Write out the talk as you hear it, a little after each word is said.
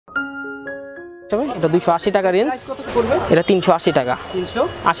এটা 280 টাকা রেঞ্জ, এটা 380 টাকা,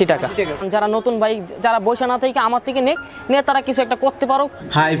 380 টাকা। যারা নতুন ভাই যারা বসে না থেকে আমার থেকে নিয়ে তারা কিছু একটা করতে পারো।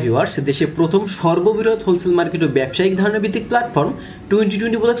 হাই ভিউয়ার্স, দেশে প্রথম সর্ববৃহৎ হোলসেল মার্কেট ও ব্যবসায়িক ধারণা ভিত্তিক প্ল্যাটফর্ম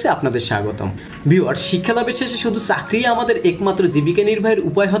 2020 ব্লগসে আপনাদের স্বাগতম। ভিউয়ার্স, শিক্ষা লাভের শেষে শুধু চাকরি আমাদের একমাত্র জীবিকা নির্বাহের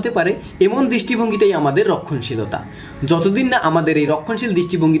উপায় হতে পারে এমন দৃষ্টিভঙ্গিটাই আমাদের রক্ষণশীলতা। যতদিন না আমাদের এই রক্ষণশীল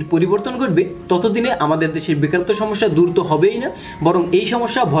দৃষ্টিভঙ্গির পরিবর্তন ঘটবে ততদিনে আমাদের দেশের বেকারত্ব সমস্যা দূর তো হবেই না, বরং এই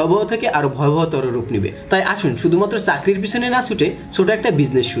সমস্যা ভয়াবহ থেকে আরো ভয়াবহতর রূপ নেবে। তাই আসুন শুধুমাত্র চাকরির পিছনে না ছুটে ছোট একটা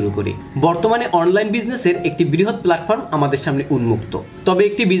বিজনেস শুরু করি। বর্তমানে অনলাইন বিজনেসের একটি বৃহৎ প্ল্যাটফর্ম আমাদের সামনে উন্মুক্ত, তবে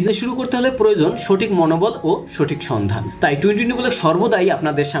একটি বিজনেস শুরু করতে হলে প্রয়োজন সঠিক মনোবল ও সঠিক সন্ধান। তাই 2020 ব্লগ সর্বদাই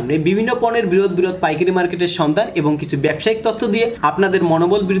আপনাদের সামনে বিভিন্ন পণ্যের বৃহৎ পাইকারি মার্কেটের সন্ধান এবং কিছু ব্যবসায়িক তথ্য দিয়ে আপনাদের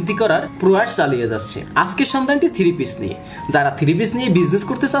মনোবল বৃদ্ধি করার প্রয়াস চালিয়ে যাচ্ছে। আজকের সন্ধানটি 3 পিস নিয়ে। যারা 3 পিস নিয়ে বিজনেস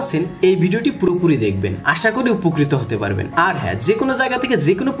করতে চাচ্ছেন এই ভিডিওটি পুরোপুরি দেখবেন, আশা করি উপকৃত হতে পারবেন। আর হ্যাঁ, যে কোনো জায়গা থেকে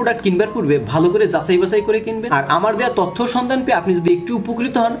যে কোনো প্রোডাক্ট কিনবার পূর্বে ভালো করে যাচাই বাছাই করে কিনবেন। আর আমার দেওয়া তথ্য সন্ধান পেয়ে আপনি যদি একটু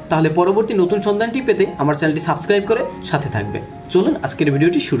উপকৃত হন তাহলে পরবর্তী নতুন সন্ধানটি পেতে আমার চ্যানেলটি সাবস্ক্রাইব করে সাথে থাকবেন। চলুন আজকের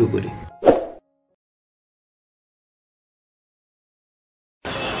ভিডিওটি শুরু করি।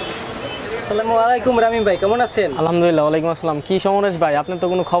 আসসালামু আলাইকুম রামিম ভাই, কেমন আছেন? আলহামদুলিল্লাহ। ওয়ালাইকুম আসসালাম। কি সমরেশ ভাই, আপনার তো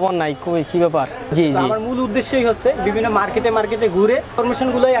কোনো খবর নাই, কি ব্যাপার? জি জি, আমার মূল উদ্দেশ্যই হচ্ছে বিভিন্ন মার্কেটে ঘুরে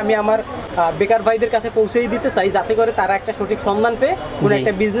ইনফরমেশনগুলোই আমি আমার বেকার ভাইদের কাছে পৌঁছেই দিতে চাই, যাতে করে তারা একটা সঠিক সন্ধান পেয়ে কোনো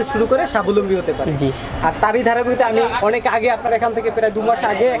একটা বিজনেস শুরু করে স্বাবলম্বী হতে পারে। আর তারই ধারাবাহিকতায় আমি অনেক আগে আপনার এখান থেকে প্রায় 2 মাস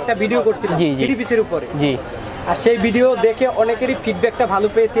আগে একটা ভিডিও করছিলাম 3 পিসের উপরে। জি, আর সেই ভিডিও দেখে অনেকেরই ফিডব্যাকটা ভালো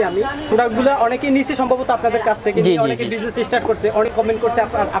পেয়েছি। আমি প্রোডাক্টগুলো অনেকেই নিচে সম্ভবত আপনাদের কাছ থেকে, অনেকে বিজনেস স্টার্ট করছে, অনেক কমেন্ট করছে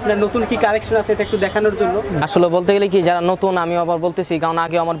আপনার নতুন কি কালেকশন আছে এটা একটু দেখানোর জন্য। আসলে বলতে গেলে কি, যারা নতুন, আমি আবার বলতেছি কারণ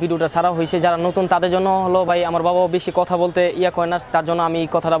আগে আমার ভিডিওটা ছাড়া হয়েছে, যারা নতুন তাদের জন্য হলো ভাই, আমার বাবাও বেশি কথা বলতে করে না, তার জন্য আমি এই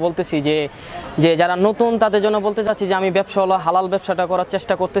কথাটা বলতেছি যে যারা নতুন তাদের জন্য বলতে চাচ্ছি যে আমি ব্যবসা হলো হালাল ব্যবসাটা করার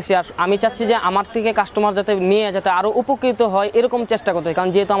চেষ্টা করতেছি। আর আমি চাচ্ছি যে আমার থেকে কাস্টমার যাতে নিয়ে যাতে আরো উপকৃত হয় এরকম চেষ্টা করতে, কারণ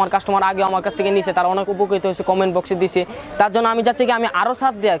যেহেতু আমার কাস্টমার আগে আমার কাছ থেকে নিয়েছে, তারা অনেক উপকৃত হয়েছে, কমেন্ট বক্সে দিছে। তার জন্য আমি চাচ্ছি কি আমি আরো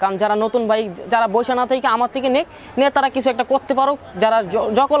সাথ দেয়, কারণ যারা নতুন ভাই যারা বসে না থেকে আমার থেকে নিয়ে তারা কিছু একটা করতে পারো। যারা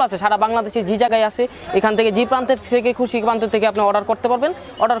যকল আছে সারা বাংলাদেশে যে জায়গায় আছে, এখান থেকে যে প্রান্তের থেকে খুশি প্রান্তের থেকে আপনি অর্ডার করতে পারবেন।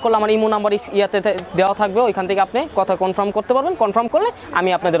 অর্ডার করলে আমার ইমো নাম্বার ইয়াতে দেওয়া থাকবে, ওইখান থেকে আপনি কথা কনফার্ম করতে পারবেন। কনফার্ম করলে আমি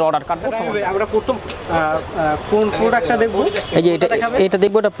আপনাদের অর্ডার কাটবো। আমরা প্রথম কোন প্রোডাক্টটা দেখব? এই যে এটা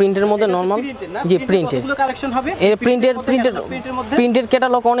দেখবো, এটা প্রিন্টের মধ্যে নরমাল। জি, প্রিন্টের কালেকশন হবে। এই প্রিন্টের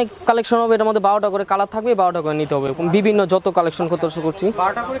ক্যাটালগ অনেক কালেকশন হবে। এর মধ্যে 12টা করে কালার থাকবে, 12টা করে নিতে হবে। বিভিন্ন যত কালেকশন করতে করছি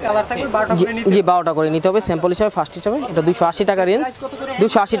 12টা করে কালার থাকবে, 12টা করে নিতে হবে। জি, 12টা করে নিতে হবে। স্যাম্পল হিসাবে ফার্স্ট হিসাবে এটা 280 টাকা রেঞ্জ,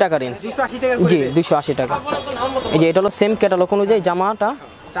 280 টাকা রেঞ্জ। জি, 280 টাকা। এই যে এটা হলো সেম ক্যাটালগ অনুযায়ী জামা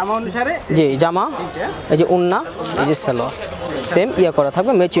অনুসারে। জি, জামা, এই যে ওন্না, এই যে সালোয়ার সেম করা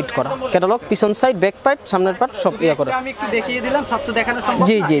থাকবে, ম্যাচিট করা ক্যাটালগ। পিছন সাইড, ব্যাক পার্ট, সামনের পার্ট সব করা। আমি একটু দেখিয়ে দিলাম, সব তো দেখানো সম্ভব না।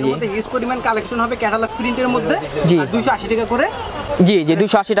 জি জি জি, হিউজ পরিমাণ কালেকশন হবে ক্যাটালগ প্রিন্টের মধ্যে। জি, 280 টাকা করে। জি জি,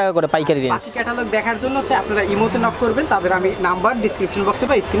 280 টাকা করে পাইকারি রেঞ্জ। ক্যাটালগ দেখার জন্য আপনারা ইমোতে নক করবেন, তাদের আমি নাম্বার ডেসক্রিপশন বক্সে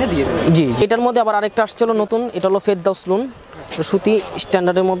বা স্ক্রিনে দিয়ে দেব। জি, এটার মধ্যে আবার আরেকটা আসছিল নতুন, এটা হলো ফেরদৌস লোন, সুতি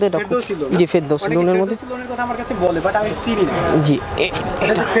স্ট্যান্ডার্ডের মধ্যে। এটা জি, ফেরদৌস লোনের মধ্যে লোনের কথা আমার কাছে বলে, বাট আমি চিনি না। জি,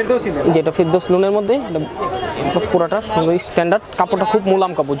 এটা ফেরদৌস লোন। জি, এটা ফেরদৌস লোনের মধ্যে। এটা পুরোটা সুন্দর স্ট্যান্ডার্ড, কাপড়টা খুব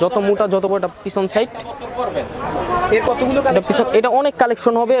মোলাম কাপড়, যত মোটা যত বড়। এটা পিছন সাইড, এর কতগুলো কালেকশন? এটা অনেক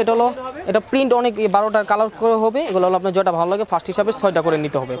কালেকশন হবে। এটা হলো এটা প্রিন্ট অনেক 12টা কালার করে হবে। এগুলো হলো আপনার যেটা ভালো লাগে ফার্স্ট হিসাবে 6টা করে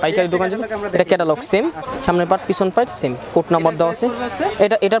নিতে হবে পাইকারি দোকান। এটা ক্যাটালগ সেম, সামনের পার্ট পিছন পার্ট সেম, কোড নাম্বার দেওয়া আছে।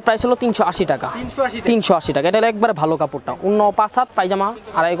 এটার প্রাইস হলো 380 টাকা। 380 টাকা। এটা একবারে ভালো কাপড়টা। 5/7 পায়জামা,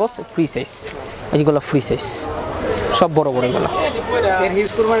 2.5 গজ, ফ্রি সাইজ। এইগুলো ফ্রি সাইজ, সব বড় বড়। এগুলো এর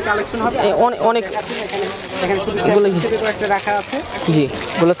হিউজ পরিমাণ কালেকশন হবে, অনেক। এগুলো একটা রাখা আছে। জি,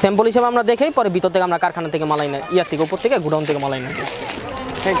 এগুলো স্যাম্পল হিসেবে আমরা দেখেই পরে ভিতর থেকে আমরা কারখানা থেকে মালাই না, থেকে উপর থেকে গোডাউন থেকে মালাই না।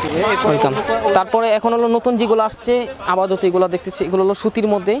 ওয়েলকাম। তারপরে এখন হলো নতুন যেগুলো আসছে আপাতত এগুলো দেখতেছি, এগুলো হলো সুতির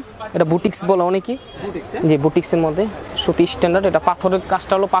মধ্যে। এটা বুটিক্স বলে অনেকেই। জি, বুটিক্সের মধ্যে সুতি স্ট্যান্ডার্ড। এটা পাথরের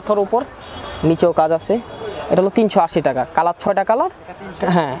কাজটা হলো পাথর উপর, নিচেও কাজ আছে। এটা হলো 380 টাকা। কালার 6টা কালার।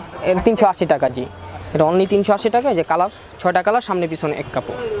 হ্যাঁ, এটা 380 টাকা। জি, এটা অনলি 380 টাকা। যে কালার 6টা কালার, সামনে পিছনে এক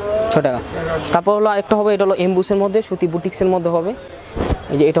কাপড়, 6 টাকা। তারপর হলো একটা হবে, এটা হলো এমবুসের মধ্যে, সুতি বুটিক্সের মধ্যে হবে।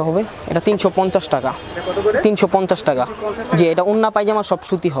 এই যে এটা হবে, এটা 350 টাকা। 350 টাকা। যে এটা ওন্না পায়জামা সব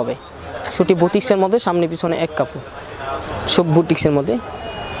সুতি হবে, সুতি বুটিক্সের মধ্যে, সামনে পিছনে এক কাপড়, সব বুটিক্সের মধ্যে।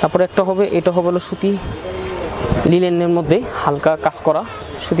 তারপরে একটা হবে, এটা হবে হলো সুতি লিনেনের মধ্যে, হালকা কাজ করা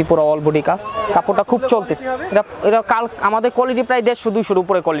সুতি, পুরো অল বডি কাজ। কাপড়টা খুব চলতেছে। এটা আমাদের কোয়ালিটি প্রায় 150-200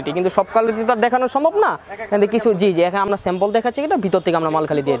 উপরে কোয়ালিটি, কিন্তু সব কোয়ালিটি তো দেখানো সম্ভব না। কিন্তু কিছু জি এখানে আমরা স্যাম্পল দেখাচ্ছি, এটা ভিতর থেকে আমরা মাল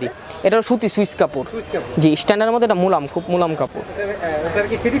খালি দিয়ে দিই। এটা সুতি সুইস কাপড়। জি, স্ট্যান্ডার্ডের মধ্যে। এটা খুব মুলাম কাপড়।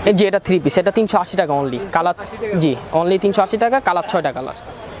 জি, এটা 3 পিস। এটা 380 টাকা অনলি। কালার জি, অনলি 380 টাকা। কালার 6টা কালার।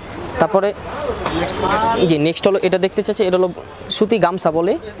 তারপরে জি নেক্সট হলো এটা দেখতে চাচ্ছি, এটা হলো সুতি গামছা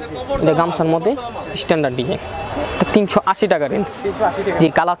বলে, এটা গামছার মধ্যে স্ট্যান্ডার্ড ডিজাইন, 380 টাকা রেঞ্জ। জি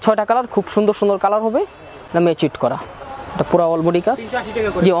কালার 6টা কালার, খুব সুন্দর সুন্দর কালার হবে, এটা ম্যাচিট করা, এটা পুরো অল বডি কাজ।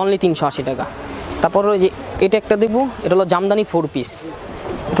 জি অনলি 380 টাকা। তারপর ওই যে এটা একটা দেখবো, এটা হলো জামদানি 4 পিস,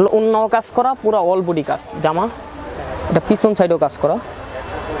 এটা হলো অন্যান্য কাজ করা, পুরো অল বডি কাজ জামা, এটা পিছন সাইডেও কাজ করা।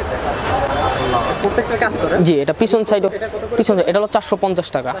 প্রত্যেকটা কাজ করে জি এটা পিছন সাইডও, পিছন এটা হলো 450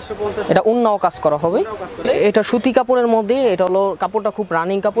 টাকা, এটা অন্যান্য কাজ করা হবে। এটা সুতি কাপড়ের মধ্যে, এটা হলো কাপড়টা খুব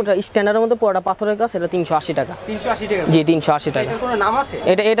রানিং কাপড়, এটা স্ট্যান্ডার্ডের মধ্যে পুরোটা পাথরের কাজ, এটা 380 টাকা। 380 টাকা। জি 380 টাকা। এর কোনো নাম আছে?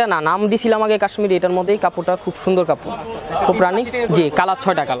 এটা না, নাম দিছিলাম আগে কাশ্মীরি, এটার মধ্যেই কাপড়টা খুব সুন্দর কাপড়, খুব রানিং। জি কালার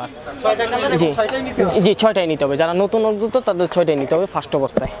 6টা কালার। 6টা কালার, জি 6টাই নিতে হবে। জি 6টাই নিতে হবে, যারা নতুন অগ্রত তাদের 6টাই নিতে হবে ফার্স্ট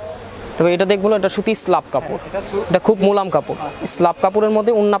অবস্থায়। তবে এটা দেখবো এটা সুতি স্লাব কাপড়, এটা খুব মোলাম কাপড়, স্লাব কাপড়ের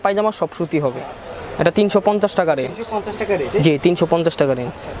মধ্যে ওন্না পায়জামা সব সুতি হবে, এটা 350 টাকা রেঞ্জ। 350 টাকা রেট। জি 350 টাকা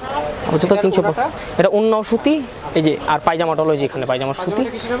রেঞ্জ। অবশ্যই 350, এটা অন্য সুতি, এই যে আর পায়জামাটা হলো যেখানে পায়জামার সুতি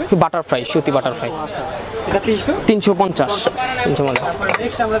বাটারফ্লাই, সুতি বাটারফ্লাই, এটা 350।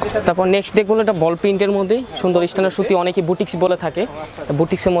 নেক্সট আমরা যেটা তারপর নেক্সট দেখবো এটা বল প্রিন্টের মধ্যে সুন্দর স্ট্যান্ডার্ড সুতি, অনেকে বুটিক্স বলে থাকে,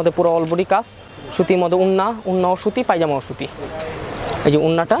 বুটিক্সের মধ্যে পুরো অল বডি কাজ, সুতির মধ্যে উন্নাও সুতি, পায়জামাও সুতি। এই যে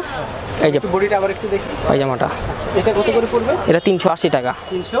উন্নাটা, এই যে বডিটা আবার একটু দেখি। পায়জামাটা, এটা কত করে পড়বে? এটা 380 টাকা।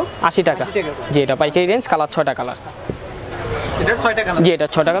 380 টাকা। জি এটা পাইকারি রেঞ্জ, কালার 6টা কালার। এটা 6টা কালার। জি এটা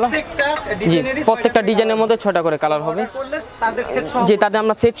 6টা কালার। জি প্রত্যেকটা ডিজাইনের মধ্যে 6টা করে কালার হবে। তাদের সেট সহ। জি তাদের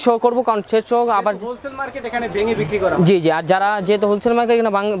আমরা সেট শো করব, কারণ সেট শো আবার হোলসেল মার্কেট এখানে ভেঙে বিক্রি করা। জি জি আর যারা যেহেতু হোলসেল মার্কেট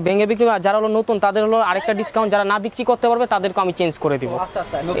এখানে ভেঙে বিক্রি করে, আর যারা হলো নতুন তাদের হলো আরেকটা ডিসকাউন্ট, যারা না বিক্রি করতে পারবে তাদেরকে আমি চেঞ্জ করে দিব। আচ্ছা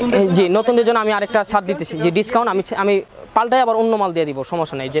আচ্ছা, নতুন জি নতুনদের জন্য আমি আরেকটা ছাড় দিতেছি, যে ডিসকাউন্ট আমি পাল্টাই আবার অন্য মাল দিয়ে দিব,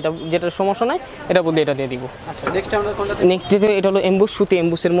 সমস্যা নেই, যেটা সমস্যা নাই এটা বলতে এটা দিয়ে দিব। আচ্ছা নেক্সট আমরা কোনটা? নেক্সট এটা হলো এমবুস, সুতি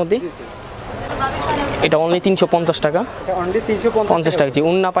এমবুসের মধ্যে, এটা অনলি 350 টাকা। এটা অনলি 350 টাকা। জি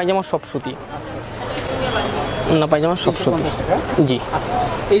উন্না পায়জামা সব সুতি, উন্না পায়জামা সব সুতি। জি আচ্ছা,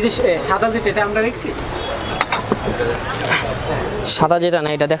 এই যে সাদা যেটা এটা আমরা দেখছি, সাদা যেটা না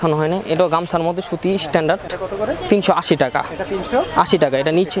এটা দেখানো হয় না, এটাও গামছার মধ্যে সুতি স্ট্যান্ডার্ড, এটা কত করে? 380 টাকা। এটা 380 টাকা।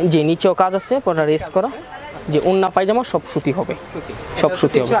 এটা নিচে, যে নিচেও কাজ আছে, পুরোটা রেস করা, যে উন্না পায়জামা সব সুতি হবে, সুতি। সব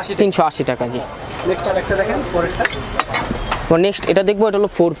সুতি হবে, 380 টাকা। জি নেক্সট আরেকটা দেখেন, পরেরটা। নেক্সট এটা দেখবো, এটা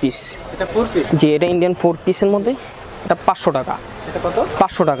হলো 4 পিস। এটা 4 পিস। জি এটা ইন্ডিয়ান 4 পিসের মধ্যে, এটা 500 টাকা। এটা কত?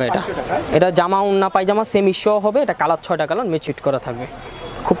 500 টাকা। এটা 500 টাকা। এটা জামা উন্না পায়জামা সেম ইস্যু হবে, এটা কালার 6টা কালার ম্যাচিট করা থাকবে,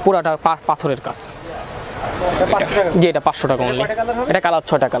 খুব পুরাটা পাথরের কাজ। এটা 500 টাকা। জি এটা 500 টাকা অনলি। এটা কালার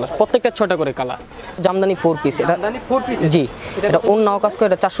 6টা কালার, প্রত্যেকটা 6টা করে কালার। জামদানি 4 পিস, এটা জামদানি 4 পিস। জি এটা অন্যান্য কাজ করে,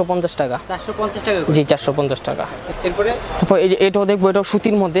 এটা 450 টাকা। 450 টাকা। জি 450 টাকা। এরপরে তারপর এই যে এটাও দেখবো, এটা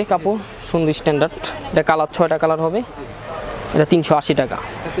সুতির মধ্যে কাপড়, সুন্দর স্ট্যান্ডার্ড, এটা কালার 6টা কালার হবে, এটা 380 টাকা।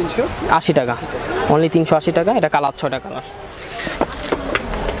 এটা 380 টাকা অনলি, 380 টাকা। এটা কালার 6টা কালার।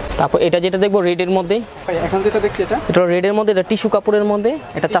 তারপর এটা যেটা দেখবো রেডের মধ্যে, এখন যেটা দেখছি এটা রেডের মধ্যে, এটা টিস্যু কাপড়ের মধ্যে,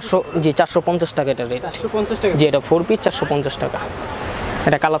 এটা 450 টাকা। এটা রেড 450 টাকা। জি এটা 4 পিস 450 টাকা।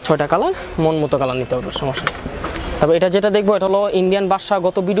 এটা কালার 6টা কালার, মন মতো কালার নিতে হবে, সমস্যা নেই। তারপর এটা যেটা দেখবো, এটা হলো ইন্ডিয়ান বাদশা,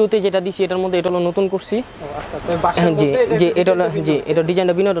 গত ভিডিওতে যেটা দিছি এটার মধ্যে, এটা হলো নতুন করছি। আচ্ছা আচ্ছা, বাসার জি মধ্যে জি এটা হলো, জি এটা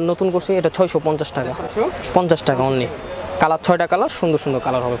ডিজাইনটা বিনোদন নতুন করছি, এটা 650 টাকা। 50 টাকা অনলি। কালার 6টা কালার, সুন্দর সুন্দর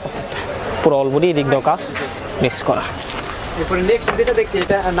কালার হবে প্রত্যেকটা, পুরো অল বডি এদিক দিয়েও কাজ মিক্স করা। এরপরে নেক্সট যেটা দেখছি,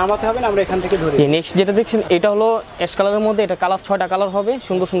 এটা নামাতে হবে না, আমরা এখান থেকে ধরে। নেক্সট যেটা দেখছেন, এটা হলো অ্যাশ কালারের মধ্যে, এটা কালার 6টা কালার হবে,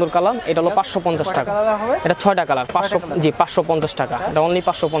 সুন্দর সুন্দর কালার। এটা হলো 550 টাকা। এটা 6টা কালার, 550 টাকা। এটা অনলি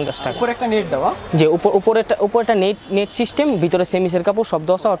 550 টাকা। উপরে একটা নেট দেওয়া, যে উপরে নেট সিস্টেম, ভিতরে সেমিসের কাপড় শব্দ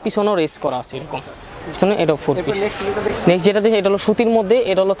আছে, আর পিছনেও রেস করা আছে এরকম। পিছনে এটা 4 পিস। নেক্সট যেটা দেখি, এটা হলো সুতির মধ্যে,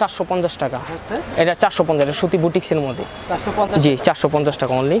 এটা হলো 450 টাকা। এটা 450, এটা সুতি বুটিক্সের মধ্যে। 450 জি 450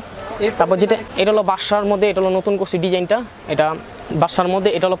 টাকা অনলি। তারপর যেটা এটা হলো বাদশার মধ্যে, এটা হলো নতুন করছি ডিজাইনটা, এটা বাদশার মধ্যে,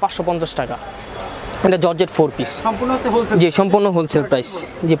 এটা হলো 550 টাকা। এটা জর্জেট 4 পিস, সম্পূর্ণ হচ্ছে হোলসেল। জি সম্পূর্ণ হোলসেল প্রাইস,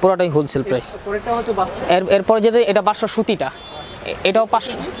 জি পুরোটাই হোলসেল প্রাইস। পরেরটা হচ্ছে বাচ্চা। এরপর যেটা এটা বাদশার সুতিটা, এটাও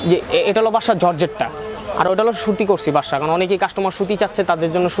 500, যে এটা হলো বাদশার জর্জেটটা, আর ওটা হলো সুতি করছি বাদশা, কারণ অনেকেই কাস্টমার সুতি চাচ্ছে, তাদের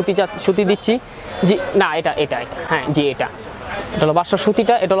জন্য সুতি দিচ্ছি। জি না এটা হ্যাঁ জি এটা হলো বাদশার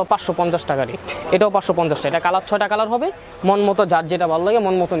সুতিটা, এটা হলো 550 টাকা রেট। এটাও 550 টাকা। এটা কালার 6টা কালার হবে, মন মতো যার যেটা ভালো লাগে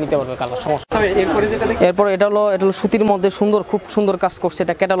মন মতো নিতে পারবে কালার, সমস্যা। এরপরে যেটা দেখছি, এরপর এটা হলো সুতির মধ্যে সুন্দর, খুব সুন্দর কাজ করছে,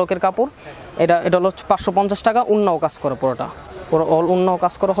 এটা ক্যাটালগের কাপড়। এটা হলো 550 টাকা, উন্নাও কাজ করা, পুরোটা পুরো অল উন্নাও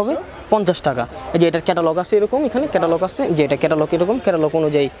কাজ করা হবে 50 টাকা। এই যে এটার ক্যাটালগ আছে এরকম, এখানে ক্যাটালগ আছে, যে এটা ক্যাটালগ এরকম, ক্যাটালগ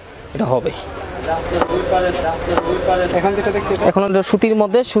অনুযায়ী এটা হবে। এখন যেটা দেখছি, এখন এটা সুতির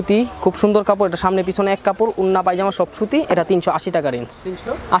মধ্যে, সুতি খুব সুন্দর কাপড়, এটা সামনে পিছনে এক কাপড়, উন্না পায়জামা সব সুতি, এটা 380 টাকা রেঞ্জ।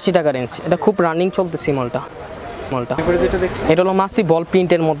 80 টাকা রেঞ্জ। এটা খুব রানিং চলতেছে মালটা, মালটা এরপরে যেটা দেখছি এটা হলো মাসি বল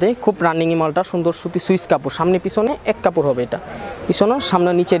প্রিন্টের মধ্যে খুব রানিং মালটা, সুন্দর সুতি সুইচ কাপড়, সামনে পিছনে এক কাপড় হবে, এটা পিছনে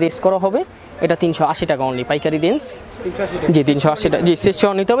সামনে নিচে রেস করা হবে। এটা 380 টাকা অনলি পাইকারি রেঞ্জ। 380 টাকা। জি 380 টাকা। জি সেট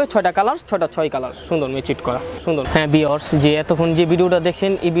সহ নিতে হবে, 6টা কালার, 6টা 6 কালার, সুন্দর ম্যাচিট করা, সুন্দর। হ্যাঁ ভিউয়ার্স, যে এতক্ষণ যে ভিডিওটা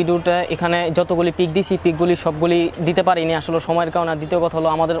দেখছেন, এই ভিডিওটা এখানে যতগুলি পিক দিছি পিকগুলি সবগুলি দিতে পারিনি আসলে সময়ের কারণে। দ্বিতীয় কথা হলো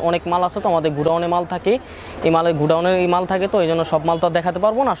আমাদের অনেক মাল আছে, তো আমাদের গোডাউনে মাল থাকে, এই মালের গোডাউনের এই মাল থাকে, তো এই জন্য সব মাল তো দেখাতে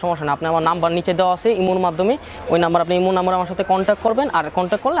পারবো না, সমস্যা না। আপনি আমার নাম্বার নিচে দেওয়া আছে ইমোর মাধ্যমে, ওই নাম্বার আপনি ইমোর নাম্বার আমার সাথে কন্ট্যাক্ট করবেন, আর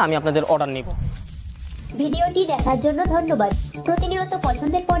কন্ট্যাক্ট করলে আমি আপনাদের অর্ডার নিব। ভিডিওটি দেখার জন্য ধন্যবাদ। প্রতিনিয়ত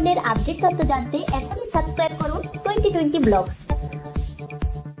পছন্দের পণ্যের আপডেট তথ্য জানতে এখনই সাবস্ক্রাইব করুন 2020 ব্লগস।